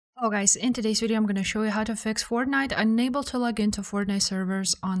Hello guys, in today's video I'm going to show you how to fix Fortnite unable to log into Fortnite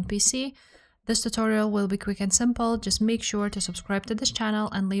servers on PC. This tutorial will be quick and simple. Just make sure to subscribe to this channel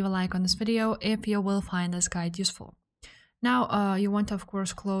and leave a like on this video if you will find this guide useful. Now you want to of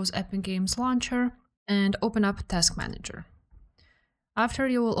course close Epic Games Launcher and open up Task Manager. After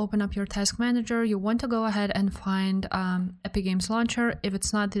you will open up your Task Manager, you want to go ahead and find Epic Games Launcher. If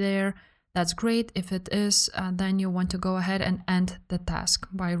it's not there, that's great. If it is, then you want to go ahead and end the task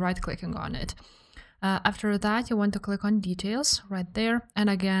by right-clicking on it. After that, you want to click on Details right there, and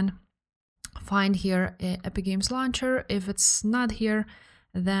again, find here Epic Games Launcher. If it's not here,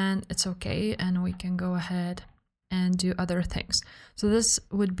 then it's okay, and we can go ahead and do other things. So this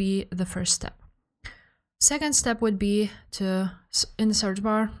would be the first step. Second step would be to, in the search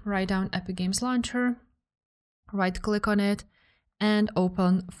bar, write down Epic Games Launcher, right-click on it, and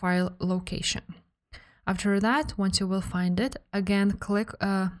open file location. After that, once you will find it, again click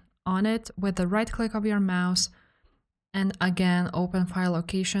on it with the right click of your mouse and again open file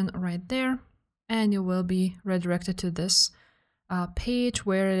location right there, and you will be redirected to this page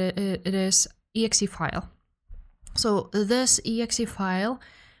where it is exe file. So this exe file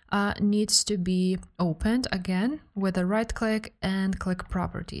needs to be opened again with a right click and click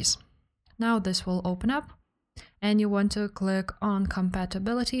properties. Now this will open up, and you want to click on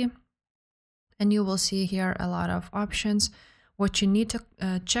compatibility, and you will see here a lot of options. What you need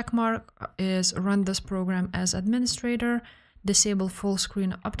to check mark is run this program as administrator, disable full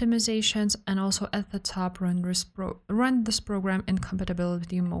screen optimizations, and also at the top run this program in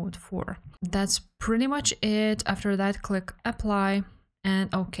compatibility mode 4. That's pretty much it. After that, click apply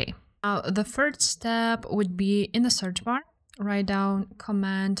and OK. Now the third step would be in the search bar, write down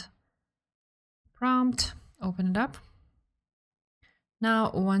command prompt, open it up. Now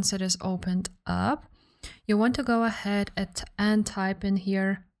once it is opened up, you want to go ahead and type in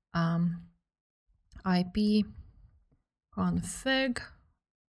here ip config,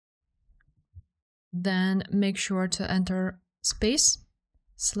 then make sure to enter space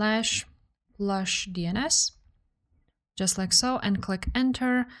 /plush DNS, just like so, and click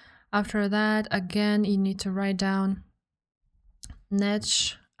enter. After that, again you need to write down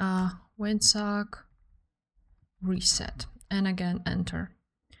netsh windsock reset, and again enter.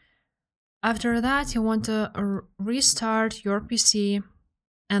 After that, you want to restart your PC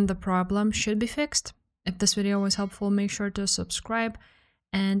and the problem should be fixed. If this video was helpful, make sure to subscribe,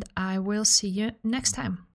 and I will see you next time.